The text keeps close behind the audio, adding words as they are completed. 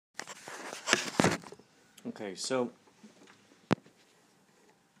Okay, so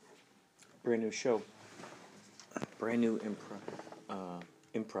brand new show, brand new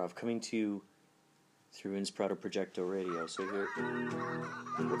improv coming to you through Inspirato Projecto Radio. So here,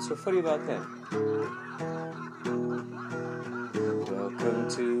 what's so funny about that? Welcome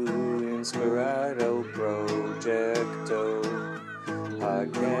to Inspirato Projecto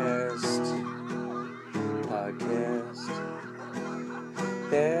podcast.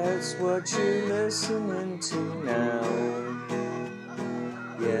 That's what you're listening to now.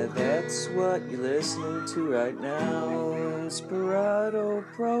 Yeah, that's what you're listening to right now. Inspirato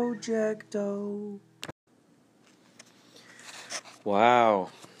Projecto.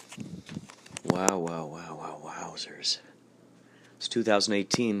 Wow. Wowzers. It's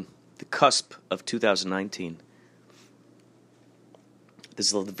 2018, the cusp of 2019. This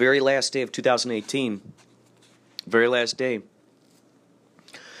is the very last day of 2018. Very last day.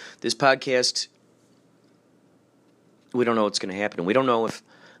 This podcast, we don't know what's going to happen. We don't know if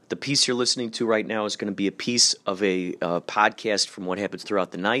the piece you're listening to right now is going to be a piece of a podcast from what happens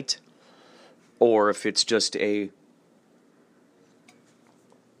throughout the night, or if it's just if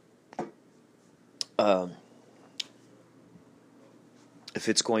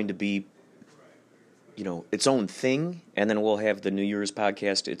it's going to be, its own thing, and then we'll have the New Year's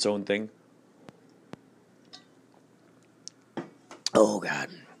podcast its own thing. Oh, God.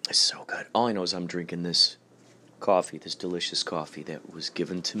 It's so good. All I know is I'm drinking this coffee, this delicious coffee that was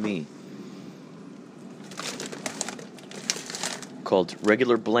given to me, called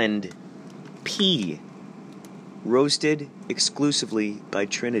Regular Blend P, roasted exclusively by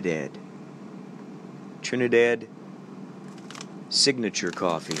Trinidad. Trinidad Signature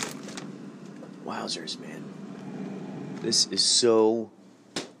Coffee. Wowzers, man. This is so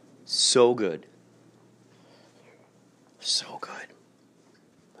good. So good.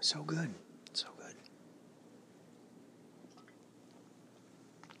 So good. So good.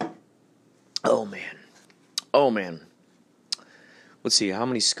 Oh, man. Let's see, how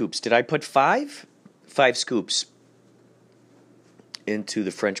many scoops? Did I put 5? 5 scoops into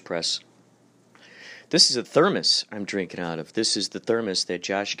the French press. This is a thermos I'm drinking out of. This is the thermos that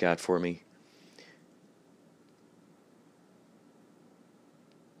Josh got for me.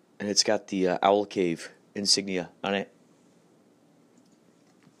 And it's got the Owl Cave insignia on it.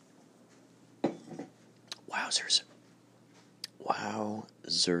 Wowzers.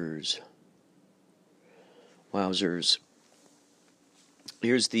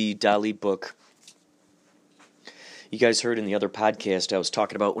 Here's the Dali book. You guys heard in the other podcast I was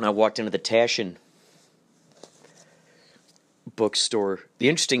talking about when I walked into the Taschen bookstore. The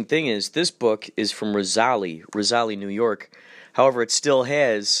interesting thing is this book is from Rosali, New York. However, it still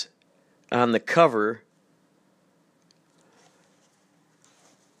has on the cover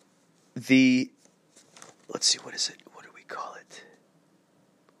let's see, what is it? What do we call it?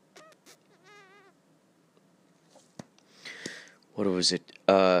 What was it?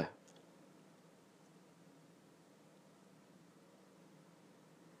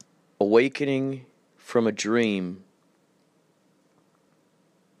 Awakening from a Dream.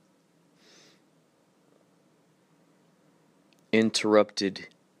 Interrupted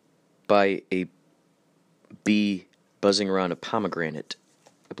by a bee buzzing around a pomegranate.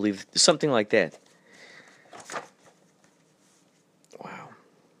 I believe something like that. Wow.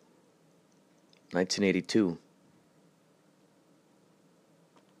 1982.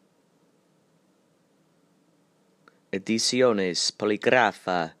 Ediciones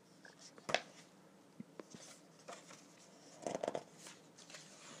Poligrafa.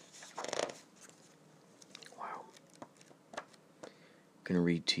 Wow. I'm going to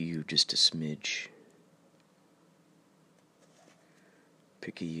read to you just a smidge.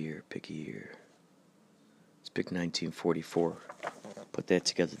 Pick a year. Let's pick 1944. Put that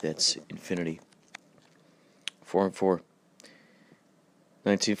together, that's infinity. 4 and 4.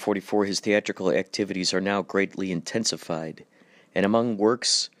 1944, his theatrical activities are now greatly intensified, and among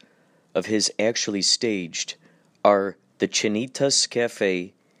works of his actually staged are The Chinitas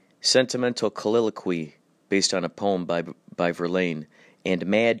Cafe, Sentimental Colloquy, based on a poem by Verlaine, and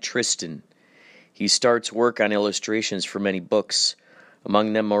Mad Tristan. He starts work on illustrations for many books,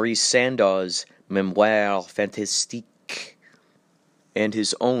 among them Maurice Sandow's Mémoires Fantastiques and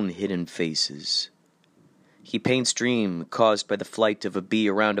his own Hidden Faces. He paints dream caused by the flight of a bee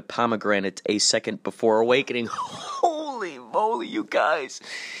around a pomegranate a second before awakening. Holy moly, you guys.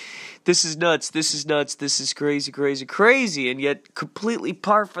 This is nuts. This is crazy. And yet completely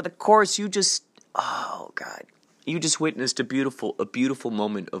par for the course. Oh, God. You just witnessed a beautiful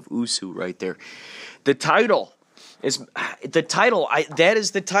moment of Usu right there. That is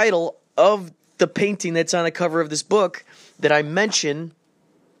the title of the painting that's on the cover of this book that I mentioned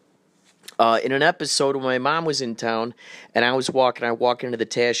in an episode when my mom was in town, and I walk into the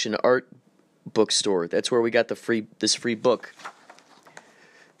Taschen art bookstore. That's where we got this free book,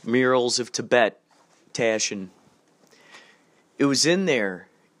 Murals of Tibet, Taschen. It was in there,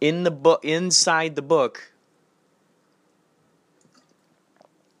 in the book, inside the book,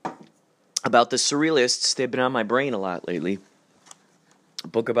 about the Surrealists. They've been on my brain a lot lately. A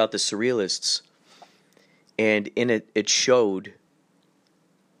book about the Surrealists, and in it, it showed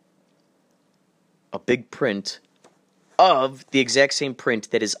a big print of the exact same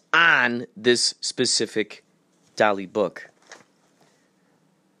print that is on this specific Dali book.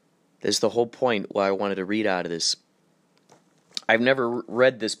 That's the whole point why I wanted to read out of this. I've never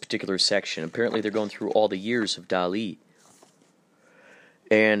read this particular section. Apparently they're going through all the years of Dali.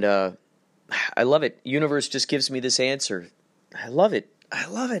 And I love it. Universe just gives me this answer. I love it. I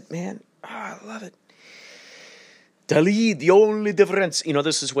love it, man. Oh, I love it. Dali, the only difference. You know,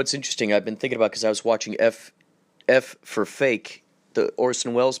 this is what's interesting. I've been thinking about because I was watching F for Fake, the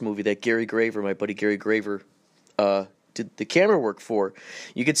Orson Welles movie that Gary Graver, my buddy Gary Graver, did the camera work for.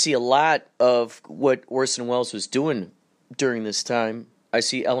 You could see a lot of what Orson Welles was doing during this time. I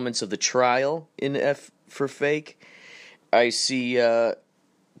see elements of The Trial in F for Fake. I see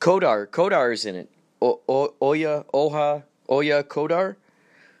Kodar. Kodar is in it. Oya Kodar,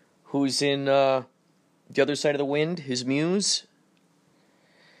 who's in The Other Side of the Wind, his muse.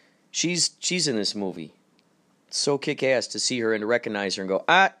 She's in this movie. It's so kick-ass to see her and to recognize her and go,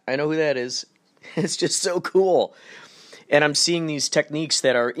 I know who that is. It's just so cool. And I'm seeing these techniques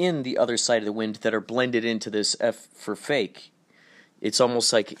that are in The Other Side of the Wind that are blended into this F for Fake. It's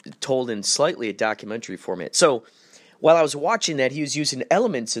almost like told in slightly a documentary format. So while I was watching that, he was using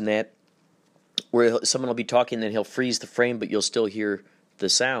elements in that where someone will be talking, then he'll freeze the frame, but you'll still hear the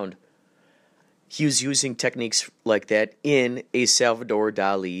sound. He was using techniques like that in a Salvador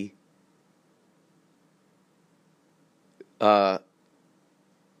Dali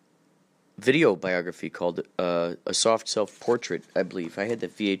video biography called A Soft Self-Portrait, I believe. I had the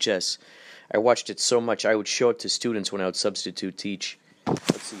VHS. I watched it so much I would show it to students when I would substitute teach.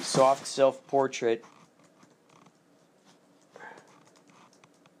 Let's see, Soft Self-Portrait.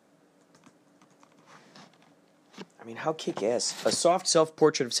 I mean, how kick-ass. A Soft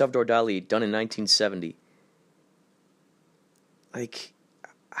Self-Portrait of Salvador Dali, done in 1970. Like,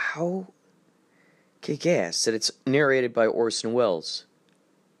 how kick-ass that it's narrated by Orson Welles.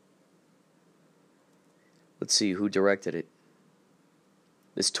 Let's see who directed it.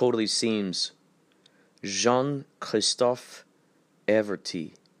 This totally seems Jean-Christophe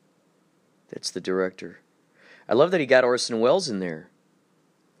Averty. That's the director. I love that he got Orson Welles in there.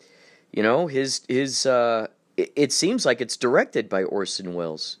 You know, it seems like it's directed by Orson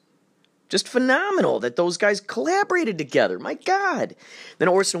Welles. Just phenomenal that those guys collaborated together. My God. Then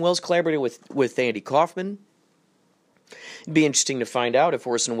Orson Welles collaborated with Andy Kaufman. It'd be interesting to find out if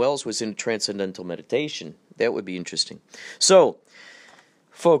Orson Welles was in transcendental meditation. That would be interesting. So,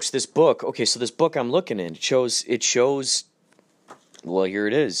 folks, this book. Okay, so this book I'm looking at, it shows. Well, here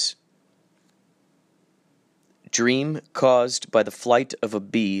it is. Dream caused by the flight of a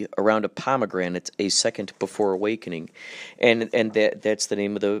bee around a pomegranate a second before awakening, and that's the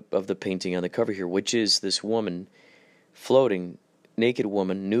name of the painting on the cover here, which is this woman floating, naked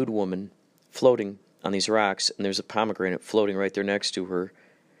woman, nude woman, floating on these rocks, and there's a pomegranate floating right there next to her,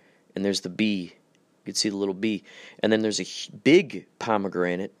 and there's the bee. You can see the little bee, and then there's a big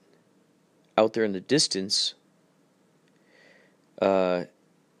pomegranate out there in the distance. Big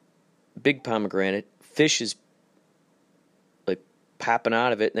pomegranate. Fish is like popping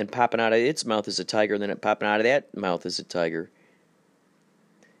out of it, and then popping out of its mouth is a tiger, and then it popping out of that mouth is a tiger.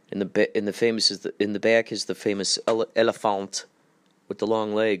 In the back is the famous elephant with the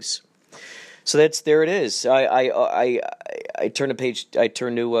long legs. So there it is. I turn to page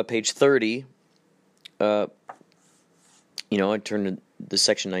 30. I turn to the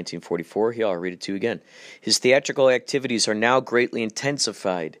section 1944. Here, I'll read it to you again. His theatrical activities are now greatly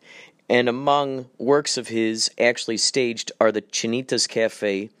intensified, and among works of his actually staged are the Chinitas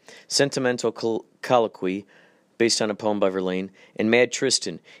Cafe, Sentimental Colloquy, based on a poem by Verlaine, and Mad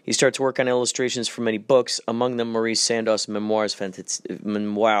Tristan. He starts work on illustrations for many books, among them Maurice Sandos' Memoires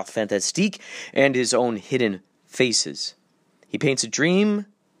Fantastiques and his own Hidden Faces. He paints a dream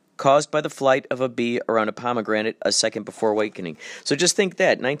caused by the flight of a bee around a pomegranate a second before awakening. So just think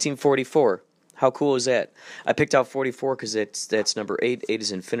that, 1944. How cool is that? I picked out 44 because that's number 8. 8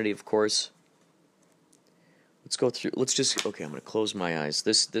 is infinity, of course. Let's go through. Okay, I'm going to close my eyes.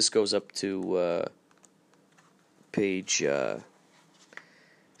 This goes up to page. This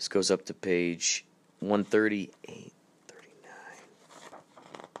goes up to page 138, 39.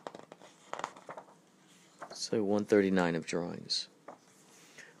 So 139 of drawings.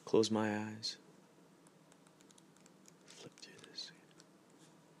 Close my eyes. Flip through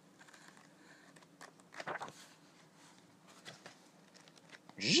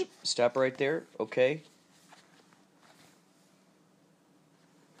this. Stop right there. Okay.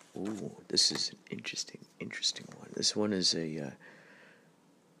 Ooh, this is an interesting one. This one is like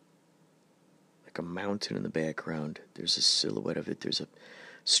a mountain in the background. There's a silhouette of it. There's a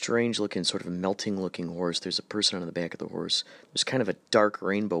strange looking, sort of melting looking horse. There's a person on the back of the horse. There's kind of a dark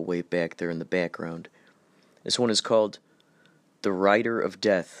rainbow way back there in the background. This one is called The Rider of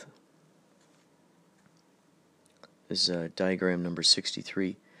Death. This is diagram number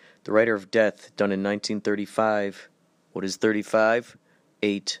 63. The Rider of Death, done in 1935. What is 35?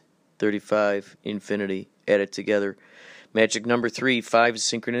 8, 35, infinity, add it together. Magic number 3, 5 is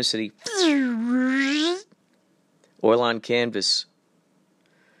synchronicity. Oil on canvas,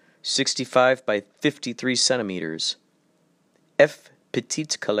 65 by 53 centimeters. F.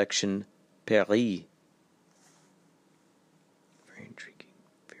 Petite Collection, Paris. Very intriguing,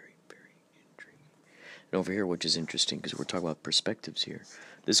 very intriguing. And over here, which is interesting, because we're talking about perspectives here.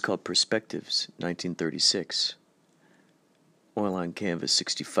 This is called Perspectives, 1936. Oil on canvas,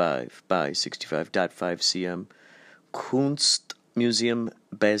 65 by 65.5 cm. Kunstmuseum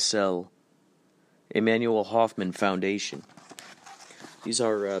Basel. Emanuel Hoffman Foundation. These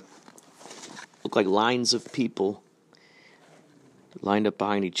are, look like lines of people lined up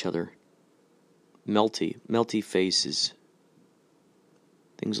behind each other. Melty faces.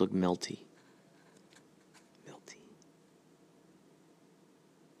 Things look melty.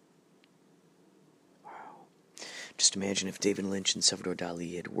 Just imagine if David Lynch and Salvador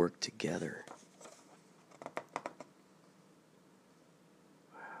Dali had worked together.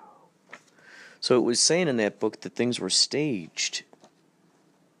 Wow. So it was saying in that book that things were staged.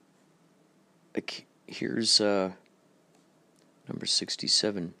 Like, here's number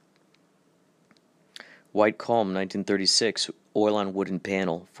 67. White Calm, 1936. Oil on wooden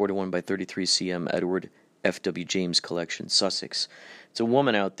panel, 41 by 33 cm. Edward F.W. James collection, Sussex. It's a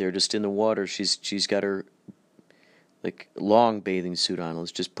woman out there just in the water. She's got her like long bathing suit on,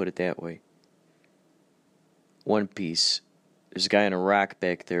 let's just put it that way. One piece. There's a guy on a rock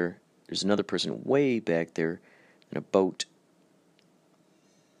back there. There's another person way back there in a boat.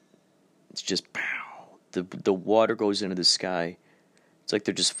 It's just pow. The water goes into the sky. It's like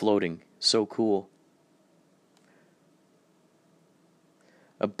they're just floating. So cool.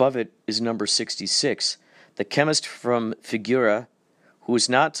 Above it is number 66. The chemist from Figura, who is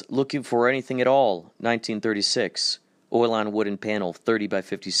not looking for anything at all, 1936. Oil on wooden panel, 30 by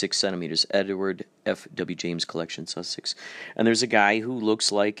 56 centimeters. Edward F.W. James collection, Sussex. And there's a guy who looks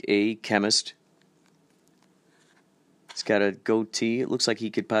like a chemist. He's got a goatee. It looks like he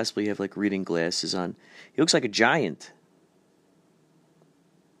could possibly have like reading glasses on. He looks like a giant.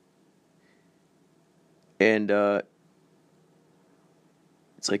 And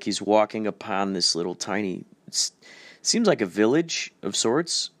it's like he's walking upon this little tiny, seems like a village of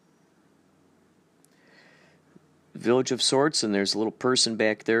sorts. Village of sorts, and there's a little person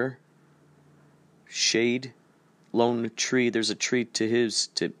back there. Shade, lone tree. There's a tree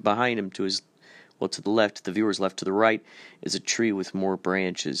behind him, to his, well, to the left, the viewer's left. To the right is a tree with more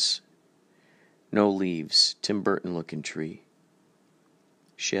branches. No leaves. Tim Burton looking tree.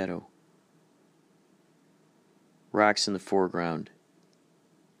 Shadow. Rocks in the foreground.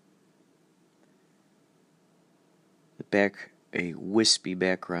 The back, a wispy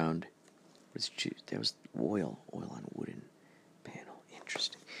background. That was oil on wooden panel.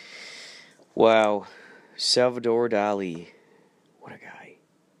 Interesting. Wow. Salvador Dali. What a guy.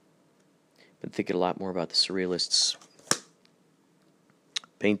 Been thinking a lot more about the surrealists.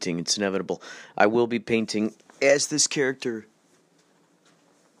 Painting, it's inevitable. I will be painting as this character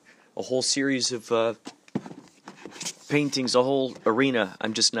a whole series of paintings, a whole arena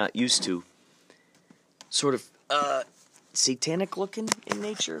I'm just not used to. Sort of satanic looking in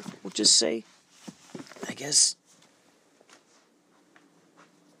nature, we'll just say. I guess.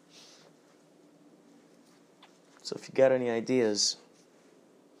 So if you got any ideas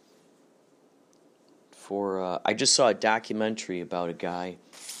for, I just saw a documentary about a guy.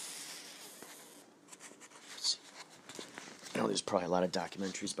 I know there's probably a lot of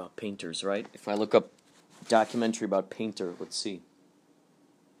documentaries about painters, right? If I look up documentary about painter, let's see.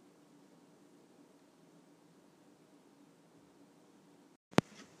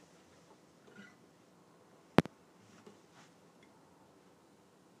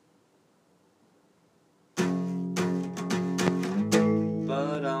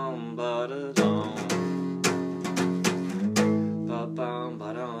 But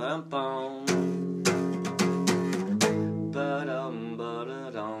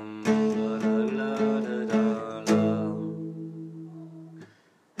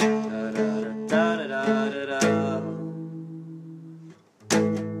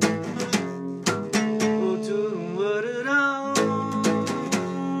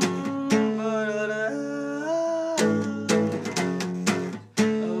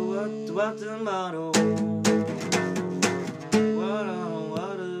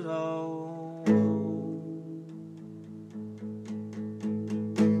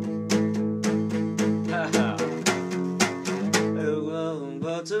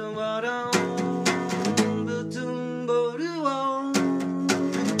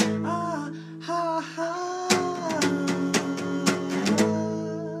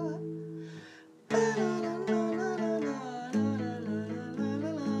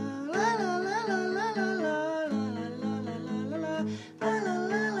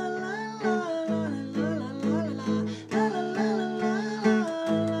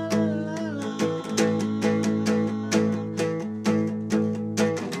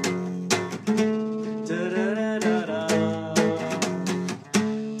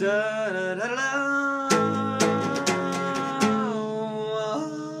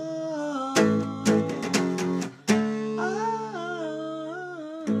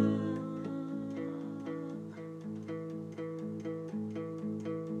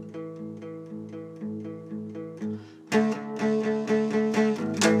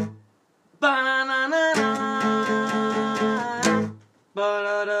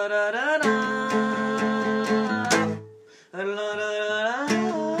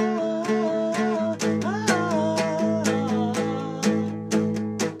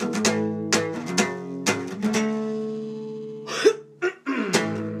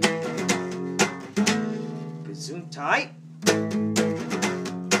Gesundheit.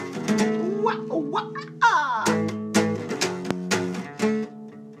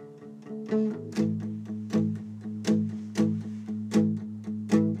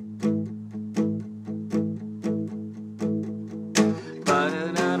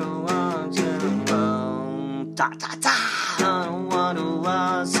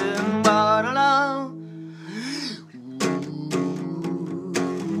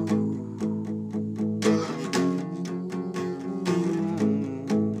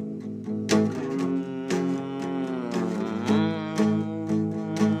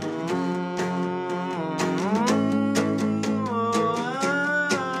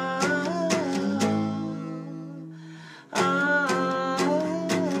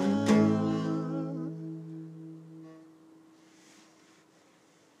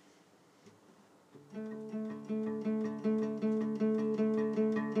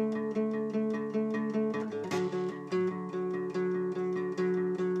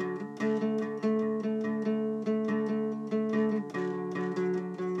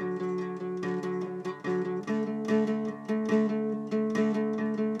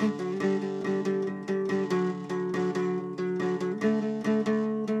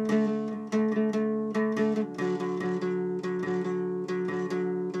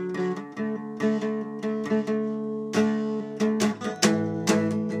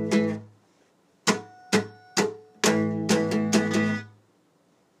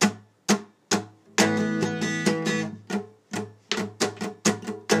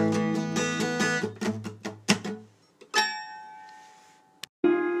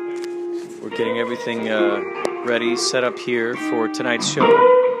 Getting everything ready, set up here for tonight's show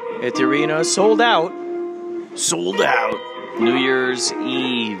at the arena. Sold out. Sold out. New Year's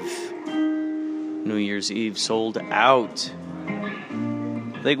Eve. New Year's Eve sold out.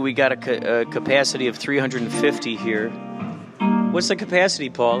 I think we got a capacity of 350 here. What's the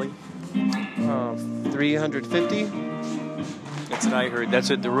capacity, Paulie? 350? That's what I heard. That's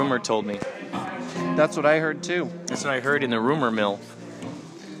what the rumor told me. That's what I heard too. That's what I heard in the rumor mill.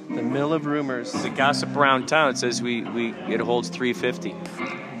 The mill of rumors. The gossip around town says it holds 350.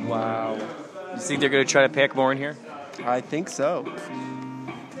 Wow. You think they're going to try to pack more in here? I think so.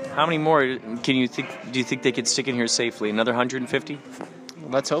 How many more do you think they could stick in here safely? Another 150?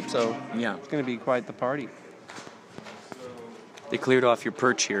 Let's hope so. Yeah. It's going to be quite the party. They cleared off your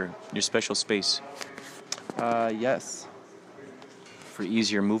perch here, your special space. Yes. For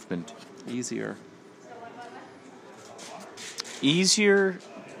easier movement. Easier. Easier,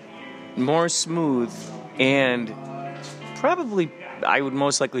 more smooth, and probably, I would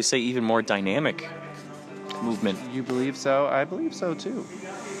most likely say, even more dynamic movement. You believe so? I believe so too.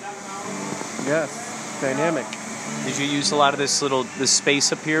 Yes, dynamic. Did you use a lot of this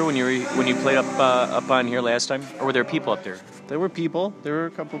space up here when you played up on here last time, or were there people up there? There were people. There were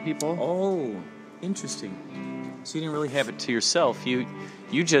a couple people. Oh, interesting. So you didn't really have it to yourself. You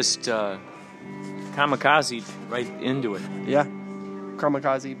just kamikaze right into it. Yeah,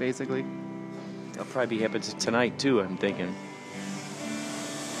 kamikaze basically. That'll probably be happening tonight, too, I'm thinking.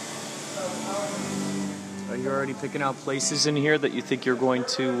 Are you already picking out places in here that you think you're going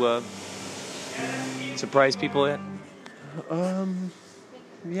to surprise people at?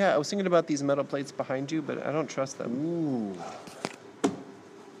 Yeah, I was thinking about these metal plates behind you, but I don't trust them. Ooh.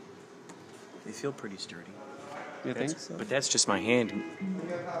 They feel pretty sturdy. You think so? But that's just my hand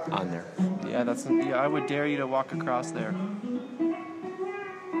on there. Yeah, I would dare you to walk across there.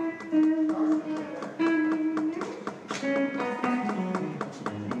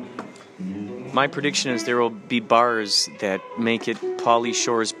 My prediction is there will be bars that make it Pauly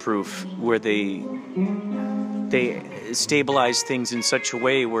Shores proof, where they stabilize things in such a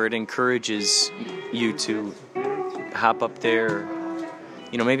way where it encourages you to hop up there.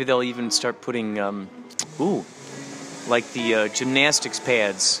 You know, maybe they'll even start putting, like the gymnastics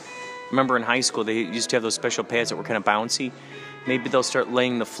pads. Remember in high school they used to have those special pads that were kind of bouncy? Maybe they'll start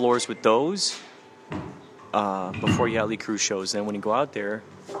laying the floors with those before Yachtly Cruise shows. Then when you go out there,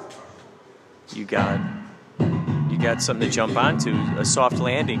 you got something to jump onto, a soft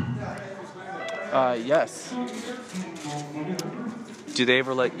landing. Yes. Do they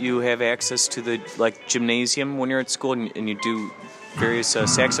ever let you have access to the gymnasium when you're at school and you do various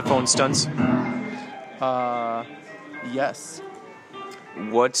saxophone stunts? Yes.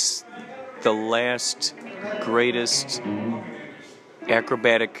 What's the last greatest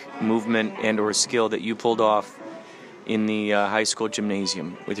acrobatic movement and or skill that you pulled off in the high school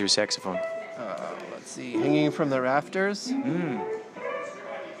gymnasium with your saxophone? Let's see. Hanging from the rafters?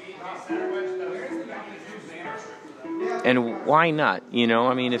 And why not? You know,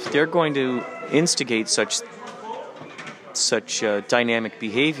 I mean, if they're going to instigate such dynamic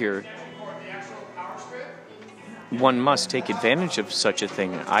behavior, one must take advantage of such a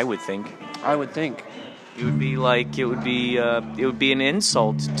thing, I would think. I would think. It would be an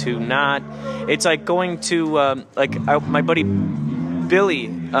insult to not. It's like going to my buddy Billy.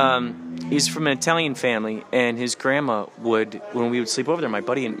 He's from an Italian family, and his grandma would, when we would sleep over there, my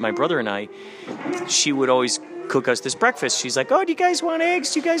brother and I, she would always cook us this breakfast. She's like, "Oh, do you guys want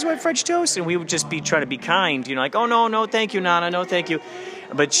eggs? Do you guys want French toast?" And we would just be trying to be kind, you know, like, "Oh no, thank you, Nana, no, thank you."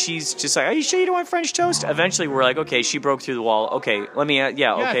 But she's just like, "Are you sure you don't want French toast?" Eventually, we're like, "Okay, she broke through the wall. Okay, let me, okay,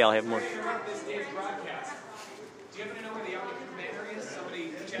 I'll have more."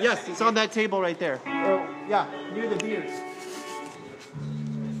 Yes, it's on that table right there. Yeah, near the beers.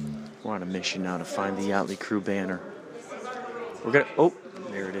 We're on a mission now to find the Yachtly Crew banner. We're gonna. Oh,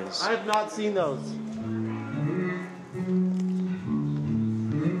 there it is. I have not seen those.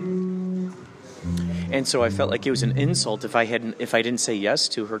 And so I felt like it was an insult if I didn't say yes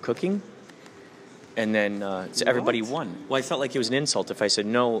to her cooking, and then so everybody won. Well, I felt like it was an insult if I said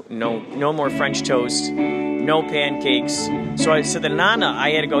no more French toast, no pancakes. So I said to Nana,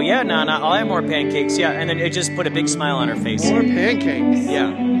 I had to go, "Yeah, Nana, I'll have more pancakes." Yeah, and then it just put a big smile on her face. More pancakes.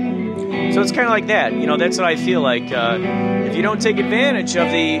 Yeah. So it's kind of like that, you know. That's what I feel like. If you don't take advantage of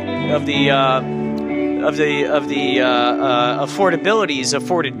the affordabilities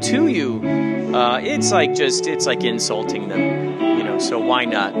afforded to you, it's like insulting them, you know. So why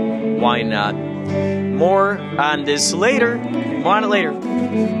not? Why not? More on this later. More on it later.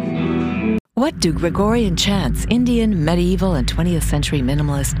 What do Gregorian chants, Indian, medieval, and 20th century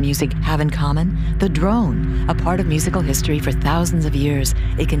minimalist music have in common? The drone, a part of musical history for thousands of years.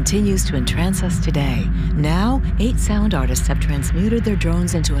 It continues to entrance us today. Now, 8 sound artists have transmuted their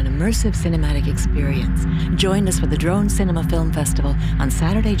drones into an immersive cinematic experience. Join us for the Drone Cinema Film Festival on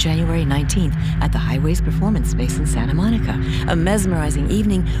Saturday, January 19th at the Highways Performance Space in Santa Monica. A mesmerizing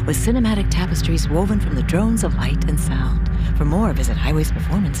evening with cinematic tapestries woven from the drones of light and sound. For more, visit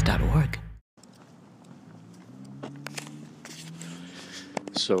highwaysperformance.org.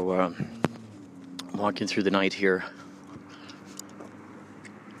 So, walking through the night here,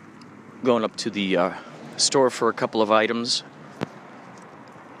 going up to the store for a couple of items.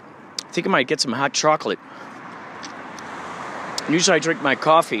 I think I might get some hot chocolate. Usually I drink my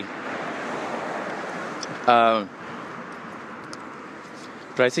coffee, but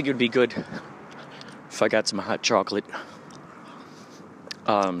I think it would be good if I got some hot chocolate.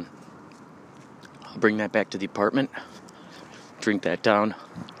 I'll bring that back to the apartment. Drink that down.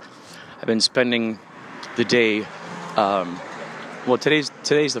 I've been spending the day. Well, today's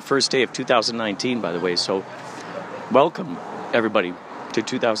the first day of 2019, by the way. So, welcome everybody to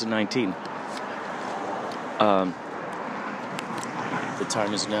 2019. The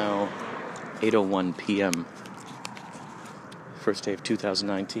time is now 8:01 p.m. First day of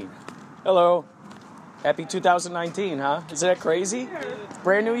 2019. Hello, happy 2019, huh? Isn't that crazy?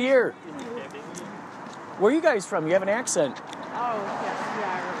 Brand new year. Where are you guys from? You have an accent. Oh, yes, we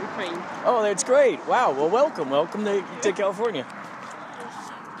are. Ukraine. Oh, that's great. Wow. Well, welcome to California.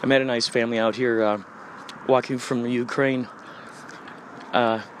 I met a nice family out here walking from Ukraine.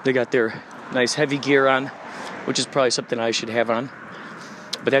 They got their nice heavy gear on, which is probably something I should have on.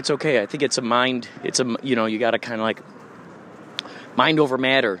 But that's okay. I think it's you got to kind of like mind over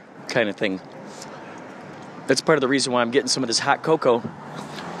matter kind of thing. That's part of the reason why I'm getting some of this hot cocoa.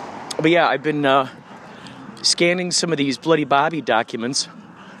 But yeah, I've been scanning some of these Bloody Bobby documents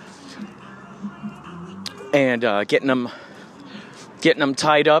and getting them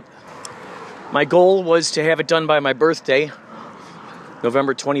tied up. My goal was to have it done by my birthday,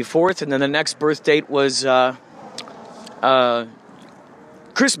 November 24th, and then the next birth date was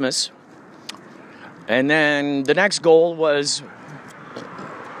Christmas. And then the next goal was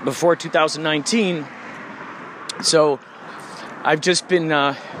before 2019. So I've just been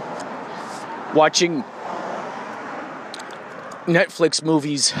watching Netflix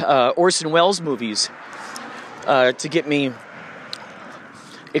movies, Orson Welles movies, to get me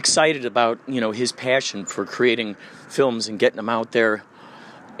excited about, his passion for creating films and getting them out there,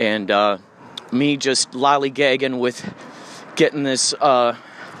 and me just lollygagging with getting this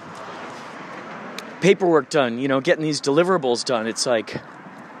paperwork done, getting these deliverables done. It's like,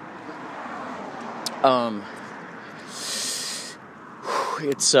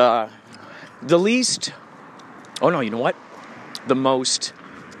 it's the least, oh no, you know what? The most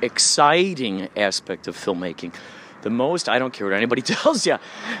exciting aspect of filmmaking. I don't care what anybody tells you,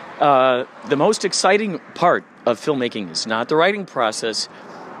 the most exciting part of filmmaking is not the writing process,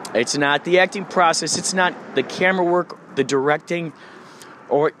 it's not the acting process, it's not the camera work, the directing,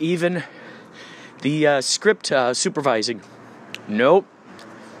 or even the script supervising. Nope.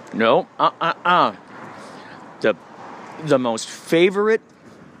 The most favorite,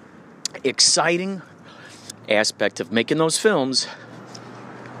 exciting aspect of making those films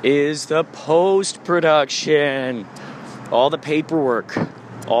is the post-production. All the paperwork. To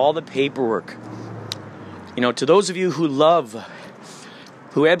those of you who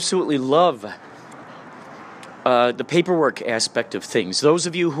absolutely love the paperwork aspect of things, those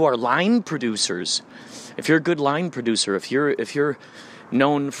of you who are line producers, if you're a good line producer, if you're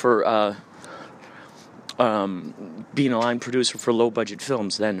known for being a line producer for low-budget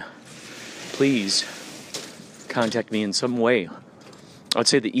films, then please contact me in some way. I'd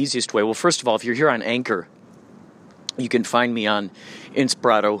say the easiest way. Well, first of all, if you're here on Anchor, you can find me on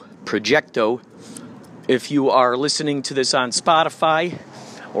Inspirato Projecto. If you are listening to this on Spotify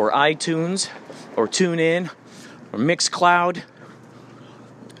or iTunes or TuneIn or Mixcloud,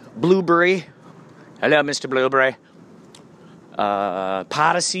 Blueberry, hello, Mr. Blueberry,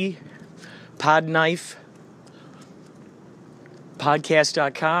 Podyssey, Podknife,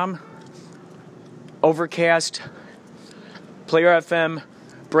 Podcast.com, Overcast, Player FM,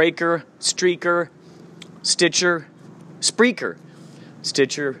 Breaker, Streaker, Stitcher, Spreaker,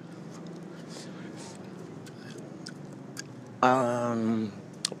 Stitcher,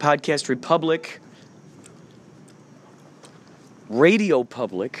 Podcast Republic, Radio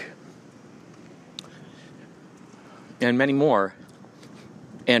Public, and many more,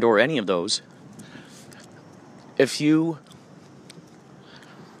 and or any of those. If you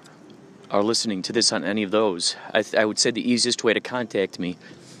are listening to this on any of those, I would say the easiest way to contact me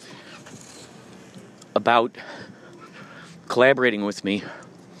about collaborating with me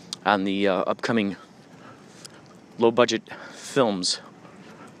on the upcoming low-budget films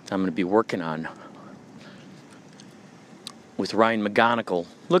that I'm going to be working on with Ryan McGonigal.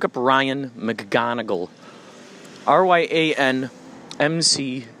 Look up Ryan McGonigal.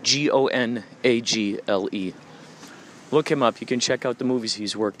 RyanMcGonagle. Look him up. You can check out the movies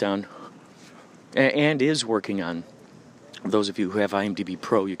he's worked on and is working on. Those of you who have IMDb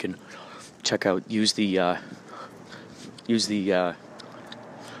Pro, you can check out, use the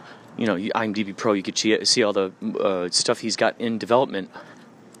IMDb Pro. You could see all the stuff he's got in development,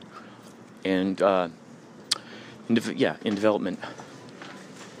 and in development,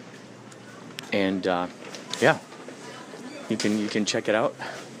 and you can check it out,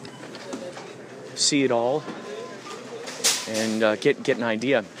 see it all, and get an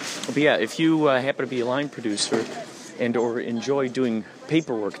idea. But yeah, if you happen to be a line producer and or enjoy doing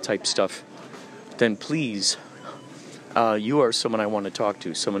paperwork type stuff, then please, you are someone I want to talk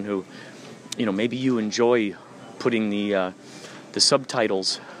to. Someone who, maybe you enjoy putting the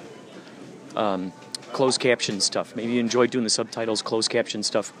subtitles, closed caption stuff. Maybe you enjoy doing the subtitles, closed caption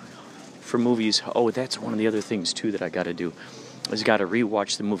stuff for movies. Oh, that's one of the other things too that I got to do. Is got to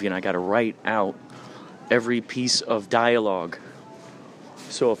rewatch the movie and I got to write out every piece of dialogue.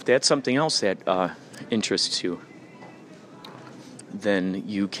 So if that's something else that interests you, then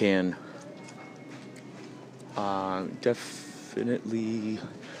you can definitely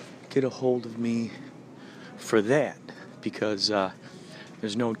get a hold of me for that, because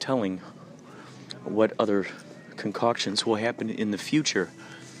there's no telling what other concoctions will happen in the future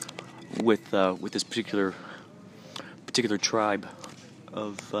with this particular tribe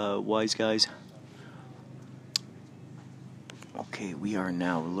of wise guys. Okay, we are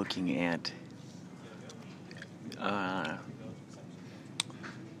now looking at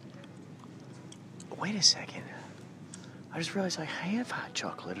wait a second. I just realized I have hot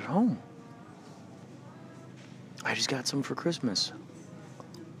chocolate at home. I just got some for Christmas.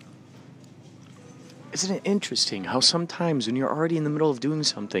 Isn't it interesting how sometimes when you're already in the middle of doing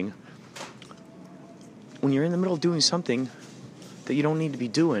something, that you don't need to be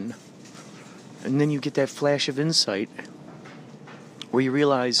doing, and then you get that flash of insight where you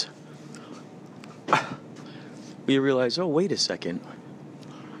realize, oh, wait a second,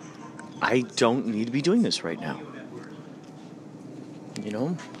 I don't need to be doing this right now. You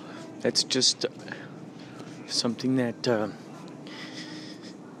know, that's just something that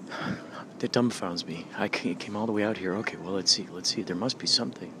dumbfounds me. I came all the way out here. Okay, well, let's see. There must be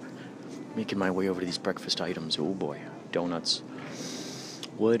something. Making my way over to these breakfast items. Oh boy, donuts.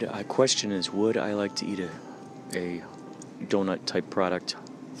 Question is, would I like to eat a donut type product,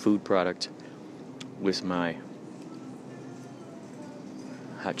 food product, with my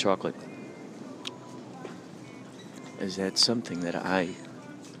hot chocolate? Is that something that I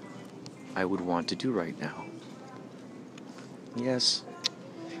would want to do right now? Yes.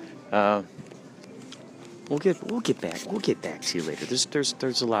 We'll get back to you later.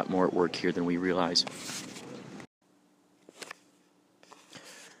 There's a lot more at work here than we realize.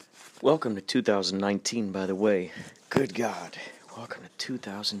 Welcome to 2019, by the way. Good God. Welcome to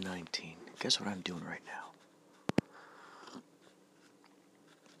 2019. Guess what I'm doing right now?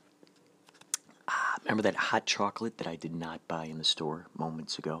 Remember that hot chocolate that I did not buy in the store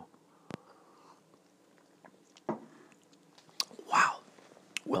moments ago? Wow.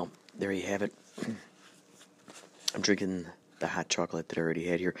 Well, there you have it. I'm drinking the hot chocolate that I already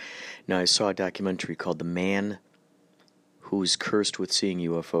had here. Now, I saw a documentary called The Man Who's Cursed with Seeing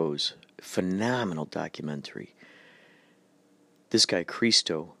UFOs. Phenomenal documentary. This guy,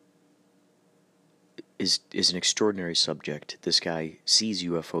 Christo, is an extraordinary subject. This guy sees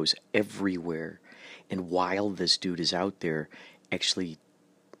UFOs everywhere. And while this dude is out there actually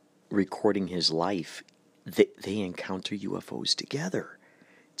recording his life, they encounter UFOs together.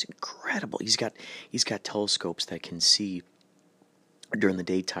 It's incredible. He's got telescopes that can see during the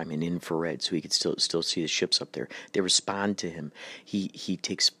daytime in infrared, so he could still see the ships up there. They respond to him. He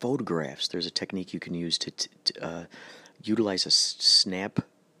takes photographs. There's a technique you can use to utilize a snap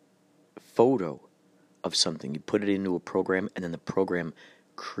photo of something. You put it into a program, and then the program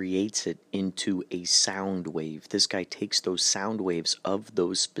creates it into a sound wave. This guy takes those sound waves of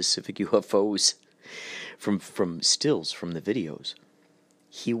those specific UFOs from stills from the videos.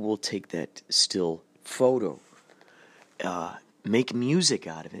 He will take that still photo, make music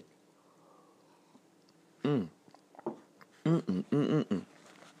out of it.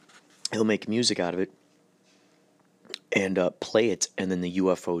 He'll make music out of it and play it, and then the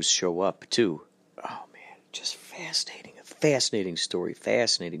UFOs show up too. Oh man, just fascinating. A fascinating story.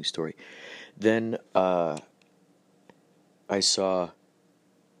 Then I saw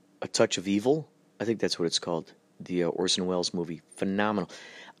A Touch of Evil. I think that's what it's called. The Orson Welles movie. Phenomenal.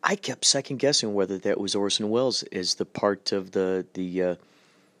 I kept second guessing whether that was Orson Welles as the part of the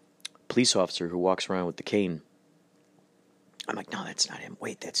police officer who walks around with the cane. I'm like, no, that's not him.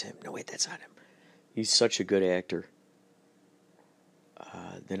 Wait, that's him. No, wait, that's not him. He's such a good actor.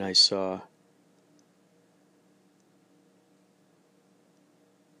 Then I saw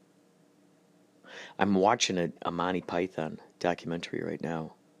I'm watching a Monty Python documentary right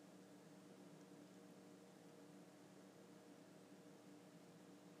now.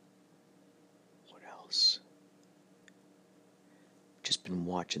 What else? Just been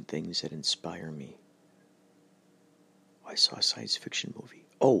watching things that inspire me. I saw a science fiction movie.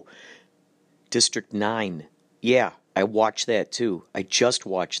 Oh, District 9. Yeah, I watched that too. I just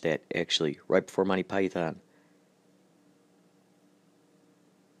watched that, actually, right before Monty Python.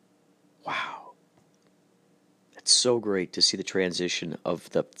 Wow. That's so great to see the transition of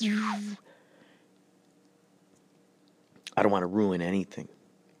the... I don't want to ruin anything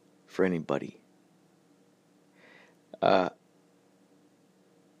for anybody. I'm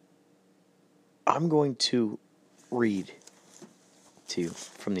going to read to you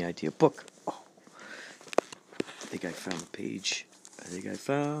from the idea book. Oh, I think I found the page.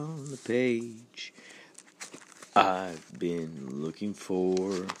 I've been looking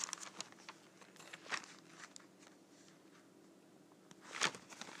for...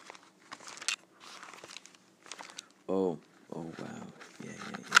 Oh, wow. Yeah.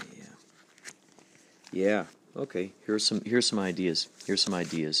 Yeah, okay. Here's some ideas. Here's some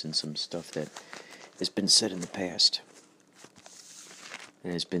ideas and some stuff that has been said in the past.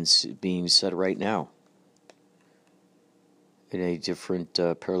 And has been being said right now. In a different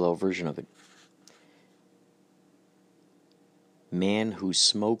parallel version of it. Man who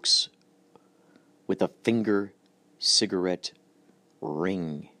smokes with a finger cigarette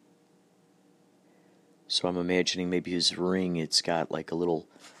ring. So I'm imagining maybe his ring, it's got like a little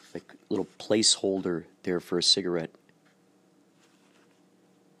placeholder there for a cigarette.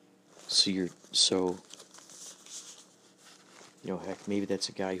 So heck, maybe that's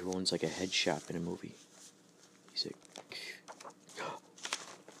a guy who owns like a head shop in a movie. He's like,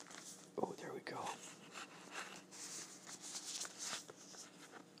 oh, there we go.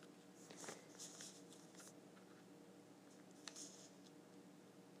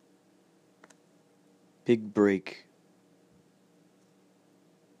 Big break.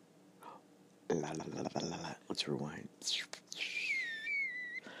 Let's rewind.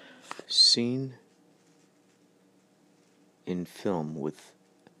 Scene in film with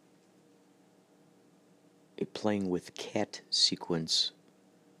a playing with cat sequence,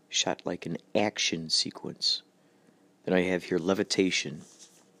 shot like an action sequence. Then I have here levitation.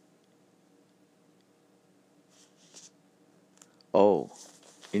 Oh,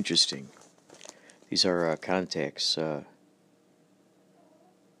 interesting. These are contacts.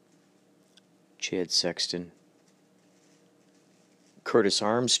 Chad Sexton. Curtis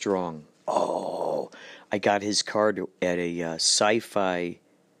Armstrong. Oh, I got his card at a sci-fi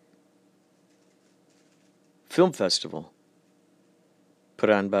film festival put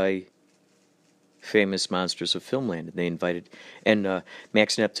on by famous monsters of Filmland. They invited, and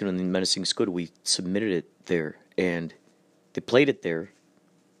Max Neptune and the Menacing Squid, we submitted it there, and they played it there,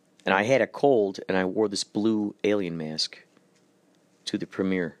 and I had a cold, and I wore this blue alien mask to the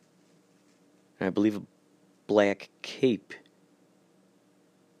premiere. And I believe a black cape.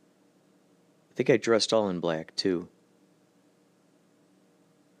 I think I dressed all in black, too.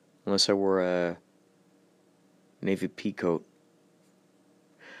 Unless I wore a navy pea coat.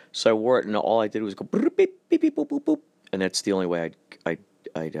 So I wore it, and all I did was go beep, beep, beep, beep, boop, boop, boop. And that's the only way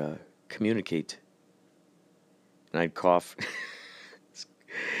I'd communicate. And I'd cough. It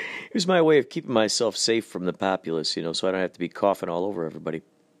was my way of keeping myself safe from the populace, so I don't have to be coughing all over everybody.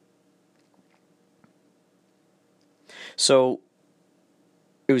 So,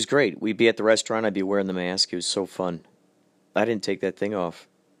 it was great. We'd be at the restaurant, I'd be wearing the mask. It was so fun. I didn't take that thing off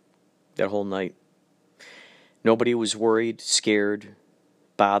that whole night. Nobody was worried, scared,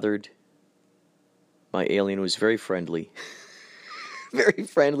 bothered. My alien was very friendly. Very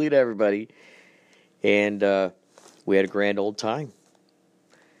friendly to everybody. And we had a grand old time.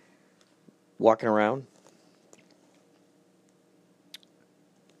 Walking around.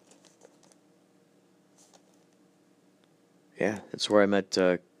 Yeah, that's where I met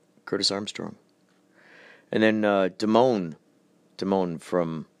Curtis Armstrong. And then Damone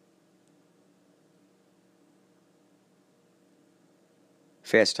from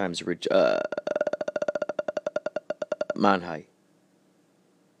Fast Times at Monhigh.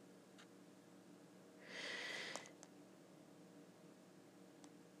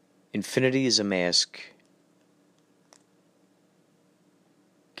 Infinity is a mask.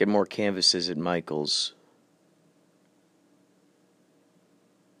 Get more canvases at Michael's.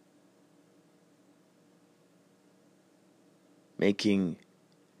 Making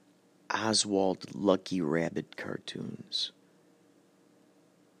Oswald Lucky Rabbit cartoons.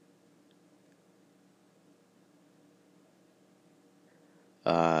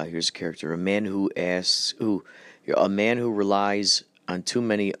 Here's a character. A man who relies on too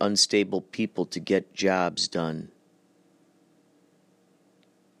many unstable people to get jobs done.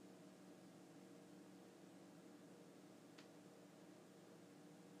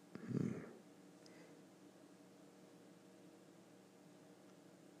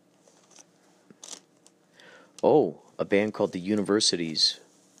 Oh, a band called the Universities.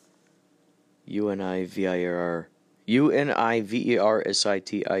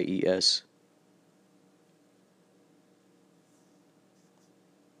 Universities.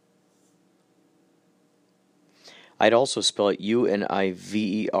 I'd also spell it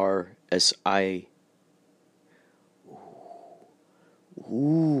Universi.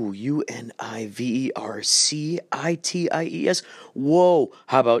 Ooh, Univercities. Whoa,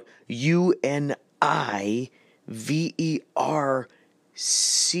 how about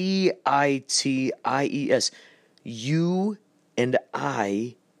Univercities? You and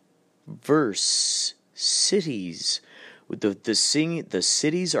I verse cities. The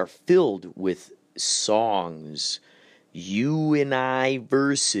cities are filled with songs. You and I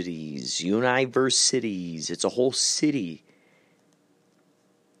versities. You and I verse cities. It's a whole city.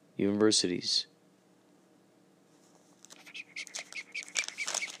 Universities.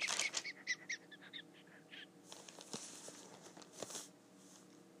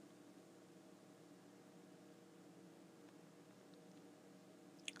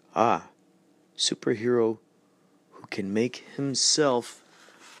 Superhero who can make himself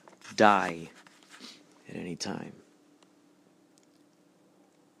die at any time.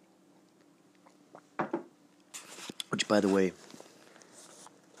 Which, by the way,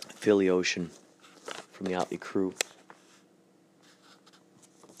 Philly Ocean from the Motley Crue.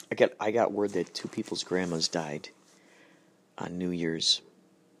 I got word that two people's grandmas died on New Year's.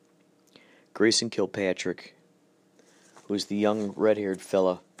 Grayson Kilpatrick, who was the young red-haired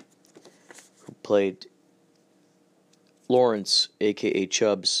fella who played Lawrence, a.k.a.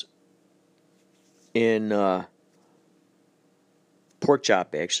 Chubbs, in Pork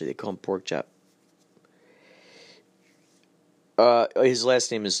Chop, actually. They call him Pork Chop. His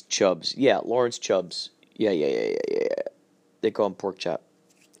last name is Chubbs. Yeah, Lawrence Chubbs. Yeah. They call him Pork Chop.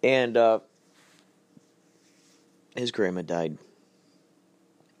 And his grandma died.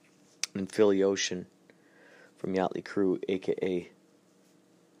 And Philly Ocean from Motley Crue, a.k.a.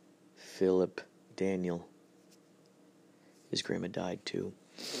 Philip Daniel. His grandma died too.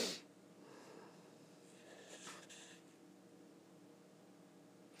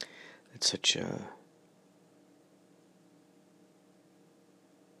 It's such a...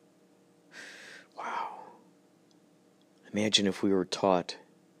 Wow. Imagine if we were taught...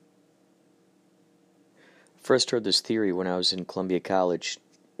 First heard this theory when I was in Columbia College,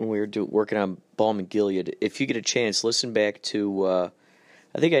 when we were working on Balm and Gilead. If you get a chance, listen back to,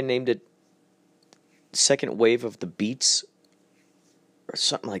 I think I named it Second Wave of the Beats, or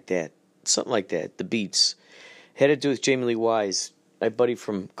something like that. The Beats. Had to do with Jamie Lee Wise, my buddy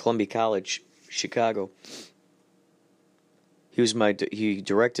from Columbia College, Chicago. He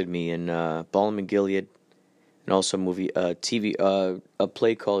directed me in Balm and Gilead, and also a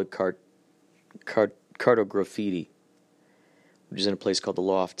play called Cartograffiti, which is in a place called The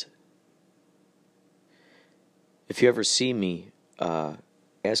Loft. If you ever see me,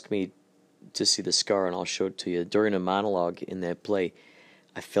 ask me to see the scar and I'll show it to you. During a monologue in that play,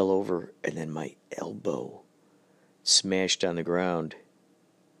 I fell over and then my elbow smashed on the ground.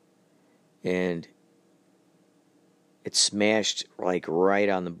 And it smashed like right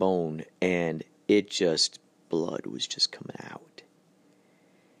on the bone, and blood was just coming out.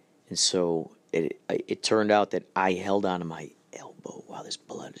 And so it turned out that I held onto my elbow while this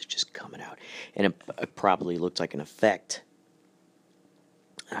blood is just coming out. And it probably looked like an effect.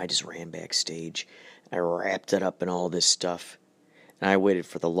 I just ran backstage. I wrapped it up in all this stuff. And I waited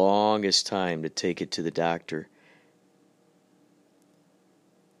for the longest time to take it to the doctor.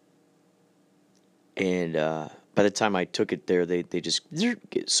 And by the time I took it there, they just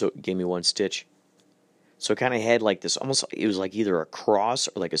gave me one stitch. So it kind of had like this, almost, it was like either a cross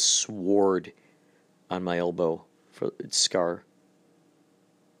or like a sword on my elbow for its scar.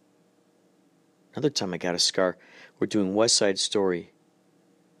 Another time I got a scar, we're doing West Side Story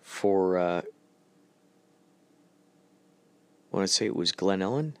for, I want to say it was Glen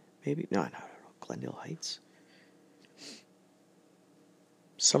Ellen, maybe? No, Glendale Heights.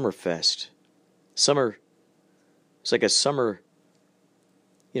 Summerfest. It's like a summer,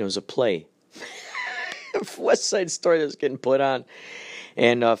 it was a play. West Side Story that was getting put on.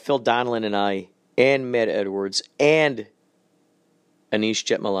 And Phil Donlin and I, and Matt Edwards, and Anish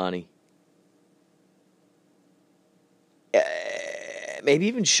Jetmalani. Maybe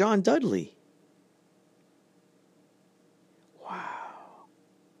even Sean Dudley. Wow. I'm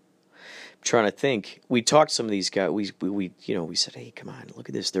trying to think. We talked to some of these guys. We said, hey, come on, look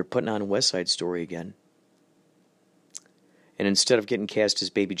at this. They're putting on West Side Story again. And instead of getting cast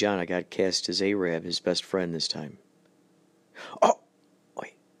as Baby John, I got cast as Arab, his best friend this time. Oh,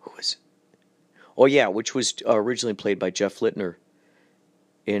 wait, who was it? Oh, yeah, which was originally played by Jeff Littner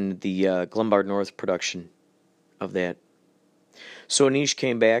in the Glenbard North production of that. So Anish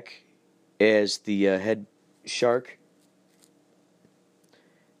came back as the head shark,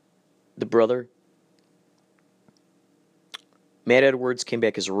 the brother. Matt Edwards came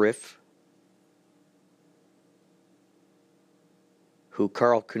back as Riff, who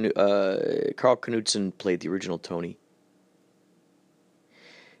Carl Knudsen played the original Tony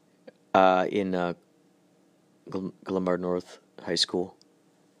in Glenbard North High School.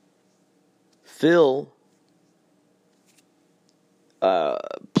 Phil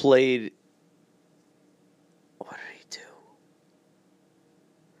played. What did he do?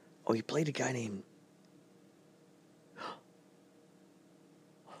 Oh, he played a guy named.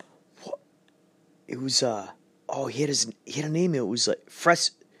 What? It was Oh, he had a name. It was like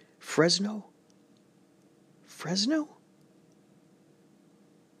Fresno. Fresno.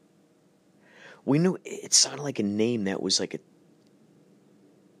 We knew it sounded like a name that was like a.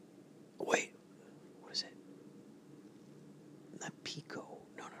 Wait, what is it? Not Pico.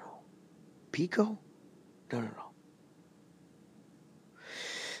 No. Pico? No.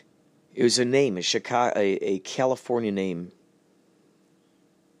 It was a name, a California name.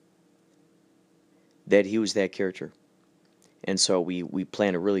 That he was that character, and so we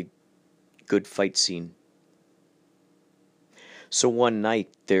planned a really good fight scene. So one night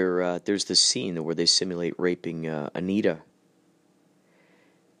there's this scene where they simulate raping Anita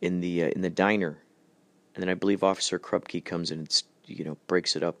in the diner, and then I believe Officer Krupke comes in and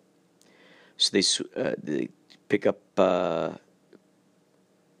breaks it up. So they pick up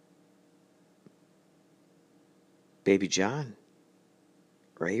Baby John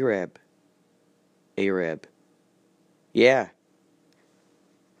or Arab. Yeah.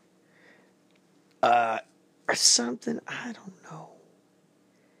 Or something, I don't know.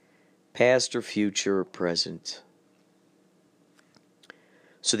 Past or future or present.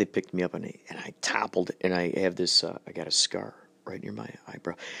 So they picked me up and I toppled, and I have this, I got a scar right near my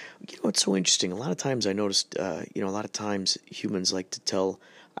eyebrow. You know what's so interesting? A lot of times I noticed, a lot of times humans like to tell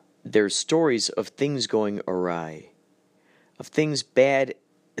their stories of things going awry, of bad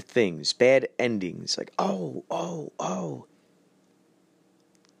endings, like, oh.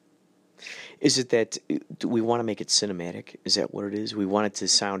 Is it that we want to make it cinematic? Is that what it is? We want it to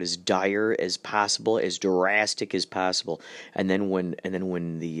sound as dire as possible, as drastic as possible, and then when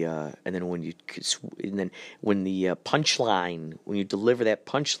the punchline, when you deliver that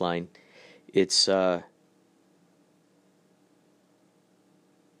punchline, it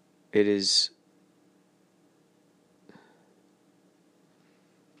is.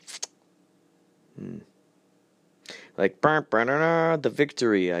 Like, the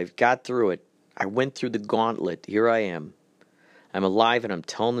victory, I've got through it. I went through the gauntlet. Here I am. I'm alive and I'm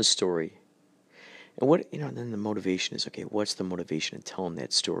telling the story. And what, then the motivation is, okay, what's the motivation in telling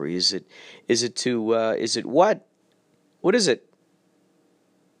that story? Is it what? What is it?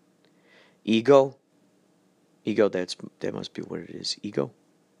 Ego? Ego, that must be what it is. Ego?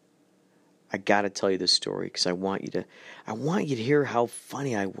 I gotta tell you this story because I want you to hear how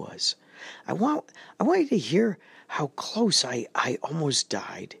funny I was. I want you to hear how close I almost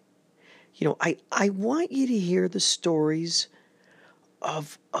died. I want you to hear the stories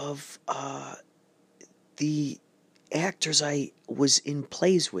of the actors I was in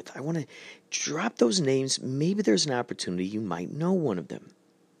plays with. I want to drop those names. Maybe there's an opportunity you might know one of them.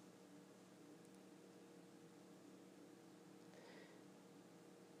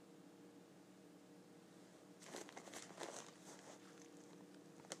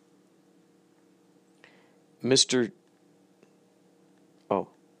 Mr.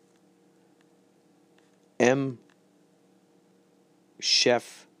 M.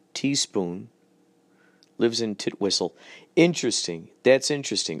 Chef Teaspoon lives in Titwhistle. Interesting. That's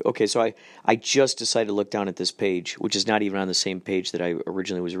interesting. Okay, so I just decided to look down at this page, which is not even on the same page that I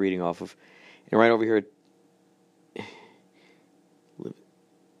originally was reading off of. And right over here,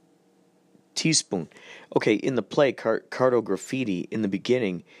 Teaspoon. Okay, in the play, Cardo Graffiti, in the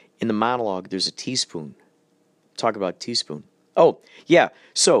beginning, in the monologue, there's a teaspoon. Talk about teaspoon. Oh, yeah.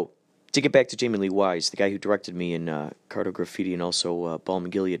 So, to get back to Jamie Lee Wise, the guy who directed me in Cardo Graffiti and also Balm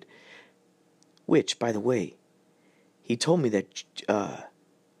and Gilead, which, by the way, he told me that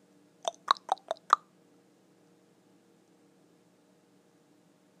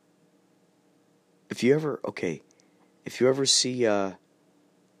if you ever see Joan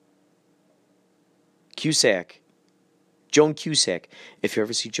Cusack, if you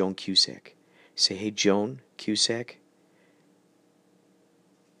ever see Joan Cusack, say, hey, Joan Cusack,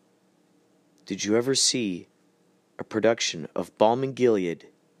 did you ever see a production of Balm and Gilead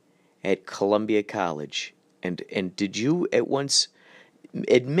at Columbia College? And did you at once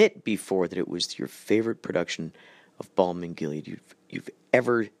admit before that it was your favorite production of Balm and Gilead you've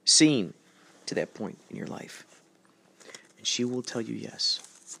ever seen to that point in your life? And she will tell you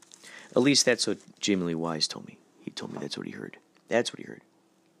yes. At least that's what Jamie Lee Wise told me. He told me that's what he heard. That's what he heard.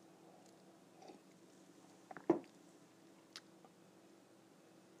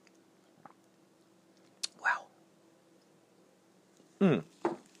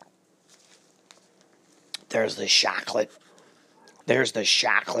 There's the chocolate.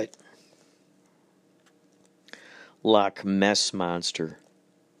 Loch Ness Monster.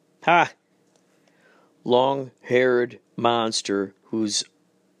 Ha! Long-haired monster who's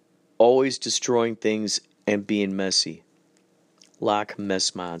always destroying things and being messy. Loch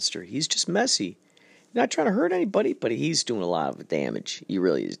Ness Monster. He's just messy. Not trying to hurt anybody, but he's doing a lot of damage. He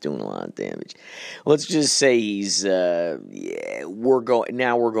really is doing a lot of damage. Let's just say he's we're going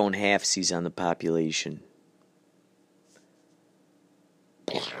halfsies on the population.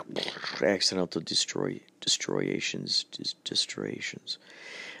 Accidental destroyations.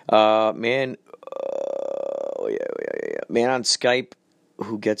 Man on Skype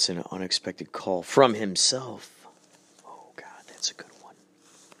who gets an unexpected call from himself. Oh God, that's a good one.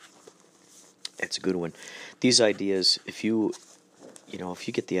 That's a good one. These ideas, if you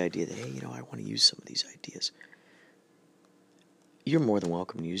get the idea that, hey, I want to use some of these ideas, you're more than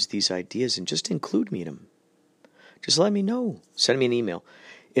welcome to use these ideas and just include me in them. Just let me know. Send me an email.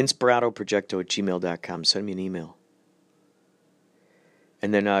 inspiratoprojecto@gmail.com. Send me an email.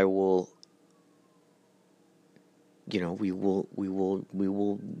 And then I will, we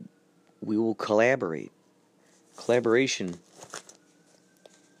will collaborate. Collaboration.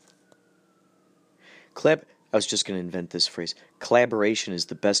 I was just going to invent this phrase. Collaboration is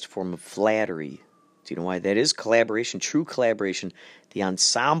the best form of flattery. Do you know why that is? Collaboration, true collaboration, the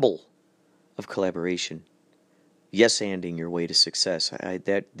ensemble of collaboration. Yes-anding your way to success.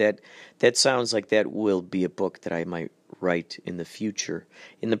 That sounds like that will be a book that I might write in the future.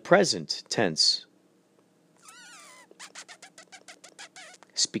 In the present tense.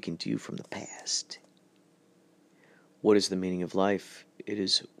 Speaking to you from the past. What is the meaning of life? It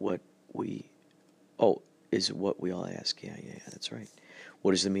is what we all ask. Yeah, that's right.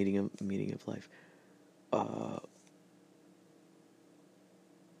 What is the meaning of life?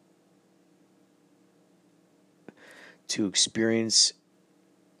 To experience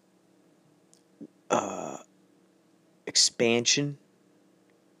expansion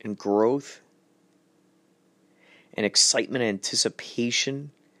and growth and excitement and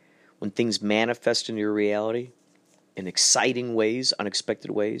anticipation when things manifest into your reality in exciting ways,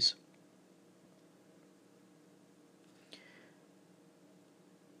 unexpected ways.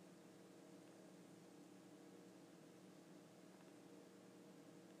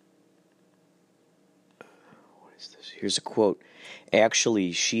 Here's a quote.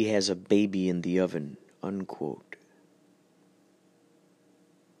 Actually, she has a baby in the oven. Unquote.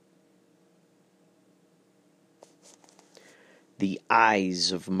 The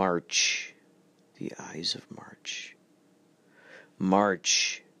Eyes of March. The Eyes of March.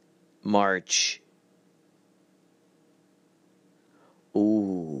 March.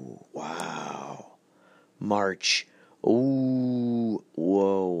 Ooh, wow. March. Ooh,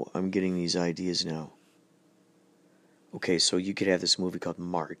 whoa. I'm getting these ideas now. Okay, so you could have this movie called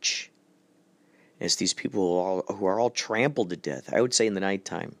March. It's these people who are all trampled to death. I would say in the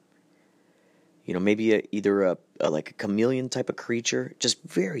nighttime. Maybe either a chameleon type of creature, just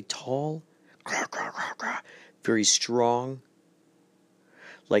very tall, very strong.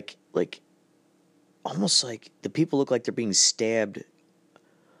 Like almost like the people look like they're being stabbed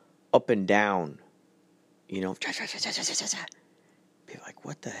up and down. People are like,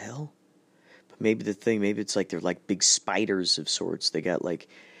 what the hell? Maybe it's like they're like big spiders of sorts. They got like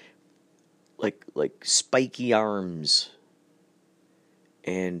spiky arms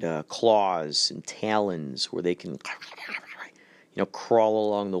and claws and talons where they can, crawl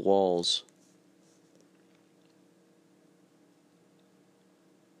along the walls.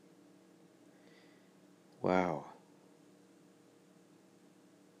 Wow.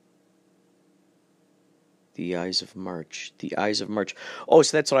 The Eyes of March. The Eyes of March. Oh,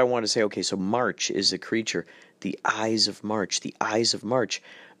 so that's what I want to say. Okay, so March is a creature. The Eyes of March. The Eyes of March.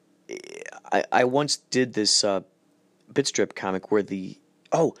 I once did this Bitstrip comic where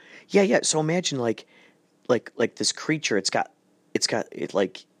so imagine like this creature. It's got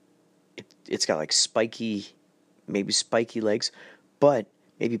spiky legs, but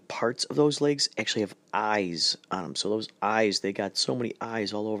maybe parts of those legs actually have eyes on them. So those eyes, they got so many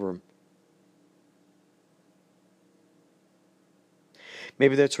eyes all over them.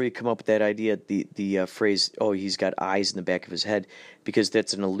 Maybe that's where you come up with that idea, the phrase, oh, he's got eyes in the back of his head, because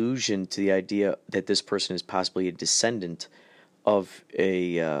that's an allusion to the idea that this person is possibly a descendant of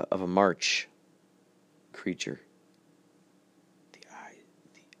a March creature. The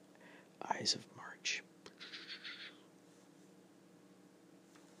Eyes of March.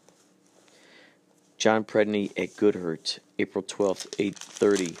 John Predney at Goodhart, April 12th,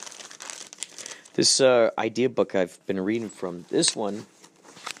 8:30. This idea book I've been reading from, this one,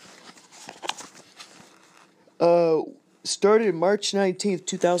 started March 19th,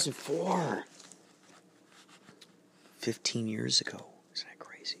 2004. 15 years ago. Isn't that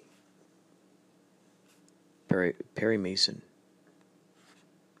crazy? Perry Mason.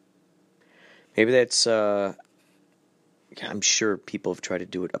 Maybe that's, I'm sure people have tried to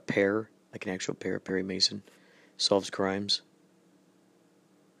do it. A pair, like an actual pair, Perry Mason solves crimes.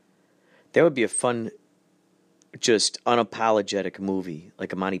 That would be a fun, just unapologetic movie,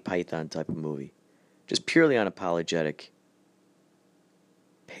 like a Monty Python type of movie. Just purely unapologetic.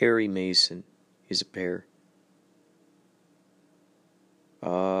 Perry Mason is a pair.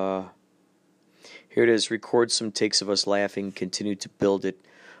 Here it is. Record some takes of us laughing. Continue to build it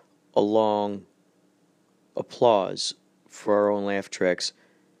along. Applause for our own laugh tracks.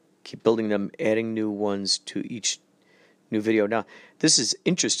 Keep building them, adding new ones to each new video. Now, this is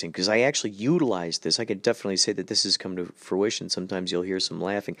interesting because I actually utilize this. I can definitely say that this has come to fruition. Sometimes you'll hear some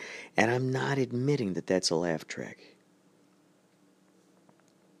laughing, and I'm not admitting that that's a laugh track.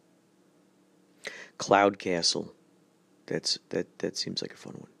 Cloud Castle. That seems like a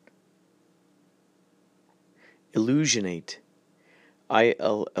fun one. Illusionate.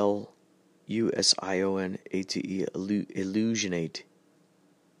 ILLUSIONATE. Illusionate.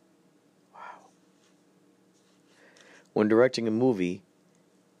 Wow. When directing a movie,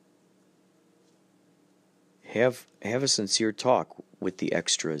 have a sincere talk with the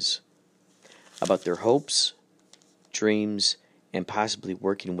extras about their hopes, dreams, and possibly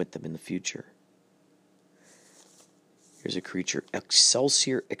working with them in the future. Here's a creature.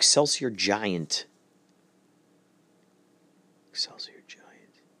 Excelsior Giant. Excelsior Giant.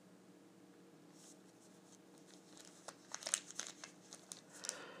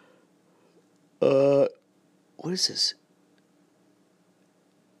 What is this?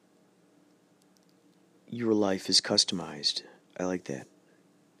 Your life is customized. I like that.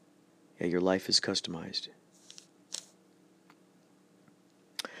 Yeah, your life is customized.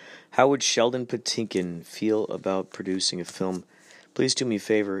 How would Sheldon Patinkin feel about producing a film? Please do me a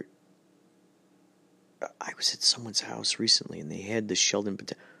favor. I was at someone's house recently, and they had the Sheldon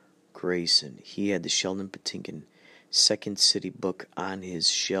Grayson. He had the Sheldon Patinkin Second City book on his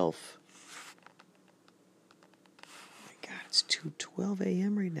shelf. Oh my God, it's 2:12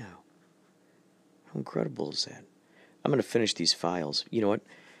 a.m. right now. How incredible is that? I'm going to finish these files. You know what?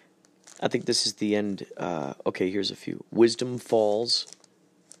 I think this is the end. Okay, here's a few. Wisdom Falls.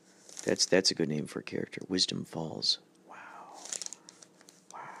 That's a good name for a character. Wisdom Falls. Wow.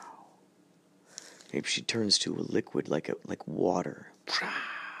 Maybe she turns to a liquid like water.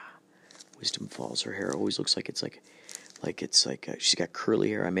 Wisdom Falls. Her hair always looks like it's she's got curly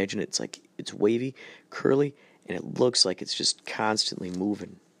hair. I imagine it's wavy, curly, and it looks like it's just constantly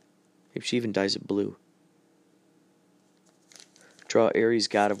moving. Maybe she even dyes it blue. Draw Ares,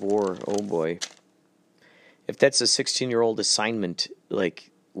 God of War. Oh boy. If that's a 16-year-old assignment,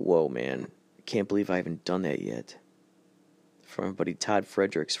 whoa, man. I can't believe I haven't done that yet. From my buddy Todd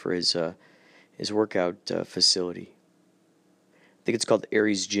Fredericks for his workout facility. I think it's called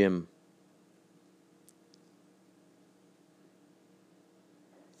Aries Gym.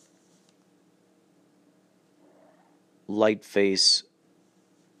 Light face.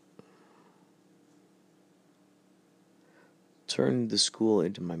 Turn the school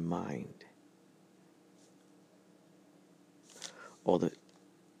into my mind. Oh,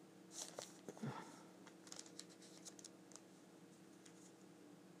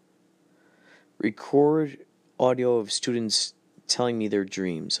 record audio of students telling me their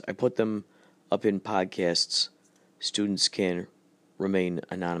dreams. I put them up in podcasts. Students can remain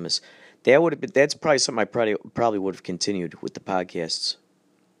anonymous. That's probably something I probably would have continued with the podcasts.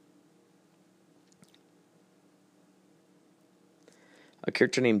 A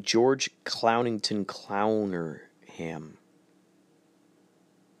character named George Clownington Clownerham.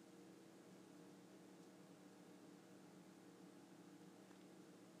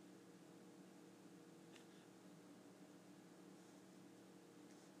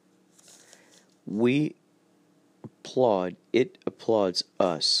 We applaud, it applauds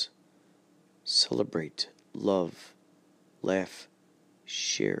us. Celebrate, love, laugh,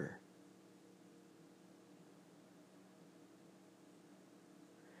 share.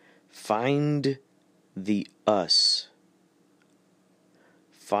 Find the us.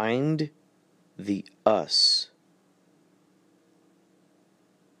 Find the us.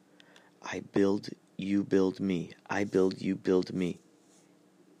 I build, you build me. I build, you build me.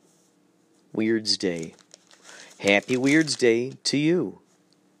 Weirds Day. Happy Weirds Day to you.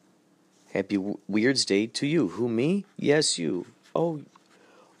 Happy Weirds Day to you. Who, me? Yes, you. Oh,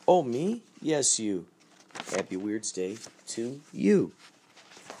 me? Yes, you. Happy Weirds Day to you.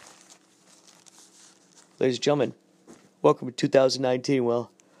 Ladies and gentlemen, welcome to 2019.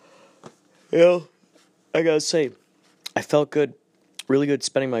 Well, I gotta say, I felt good, really good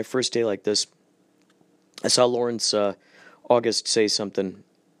spending my first day like this. I saw Lawrence August say something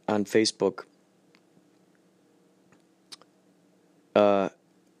on Facebook.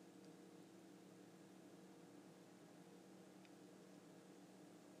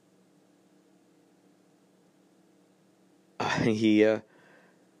 He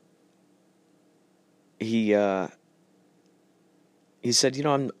said, you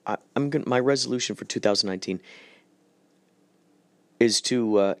know, I'm gonna, my resolution for 2019 is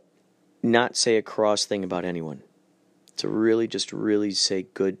to not say a cross thing about anyone. To really just really say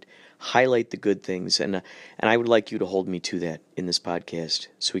good, highlight the good things, and I would like you to hold me to that in this podcast,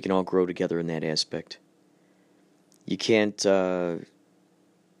 so we can all grow together in that aspect. You can't, how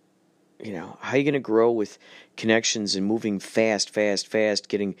are you going to grow with connections and moving fast,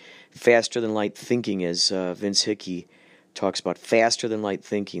 getting faster than light thinking, as Vince Hickey talks about, faster than light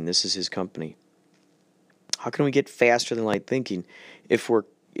thinking. This is his company. How can we get faster than light thinking if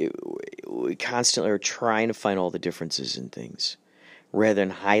we constantly are trying to find all the differences in things rather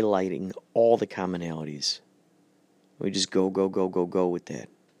than highlighting all the commonalities? We just go with that.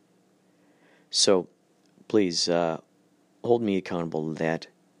 So, please, hold me accountable to that.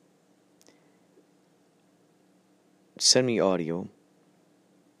 Send me audio.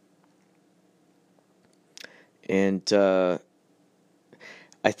 And I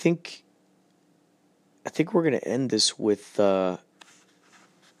think we're going to end this with, let's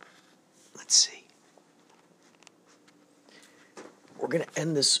see. We're going to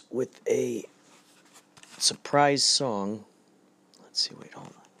end this with a surprise song. Let's see, wait, hold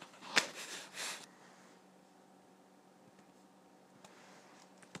on.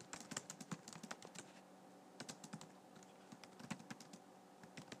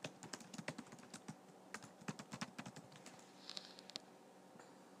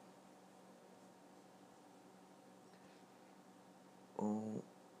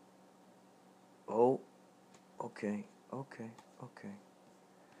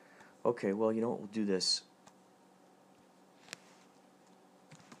 Okay, well, you know what, we'll do this.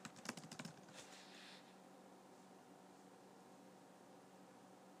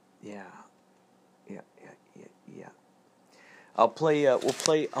 Yeah. I'll play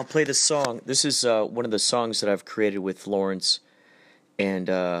the song. This is one of the songs that I've created with Lawrence,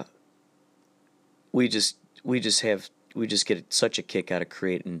 and we just get such a kick out of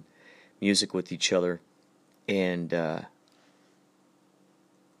creating music with each other, and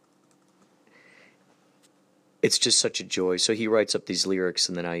it's just such a joy. So he writes up these lyrics,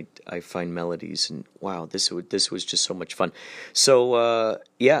 and then I find melodies, and wow, this was just so much fun. So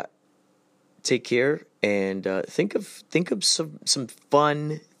yeah, take care, and think of some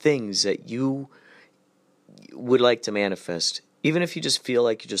fun things that you would like to manifest. Even if you just feel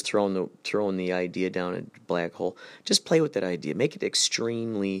like you're just throwing the idea down a black hole, just play with that idea. Make it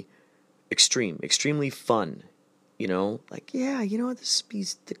extremely fun. You know, like, yeah, you know, this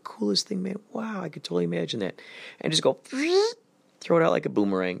is the coolest thing, man. Wow, I could totally imagine that. And just go, throw it out like a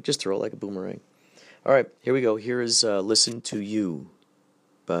boomerang. Just throw it like a boomerang. All right, here we go. Here is Listen to You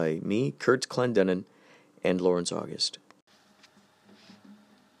by me, Kurt Clendenin, and Lawrence August.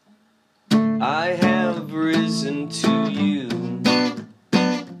 I have risen to you.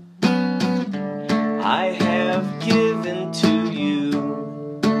 I have given to you.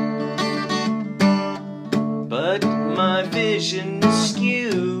 But my vision is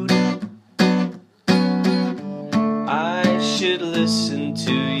skewed. I should listen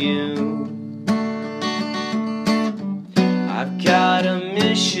to you. I've got a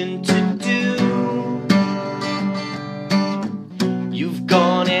mission to do. You've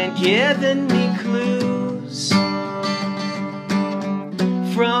gone and given me clues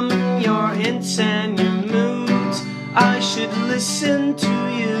from your hints and your moods. I should listen to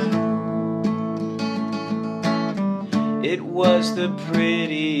you. It was the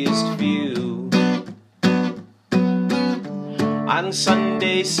prettiest view on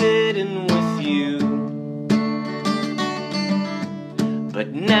Sunday sitting with you.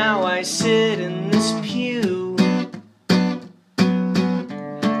 But now I sit in this pew,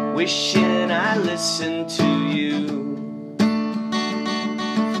 wishing I listened to you.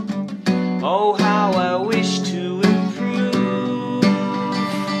 Oh, how I wish to improve.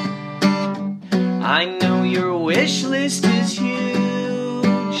 I know your wish list is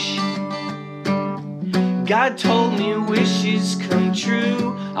huge. God told me wishes come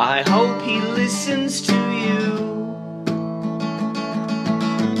true. I hope he listens to you.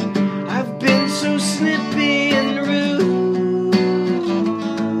 I've been so snippy and rude.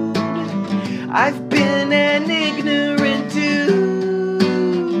 I've been an ignorant dude.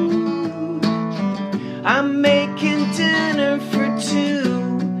 I'm making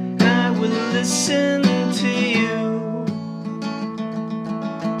listen to you.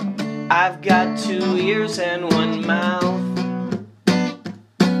 I've got 2 ears and 1 mouth,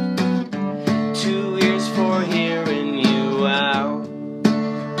 2 ears for hearing you out.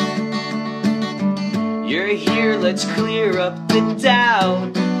 You're here, let's clear up the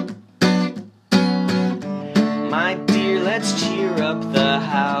doubt. My dear, let's cheer up the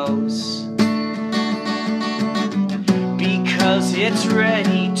house, because it's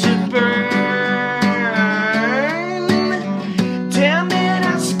ready to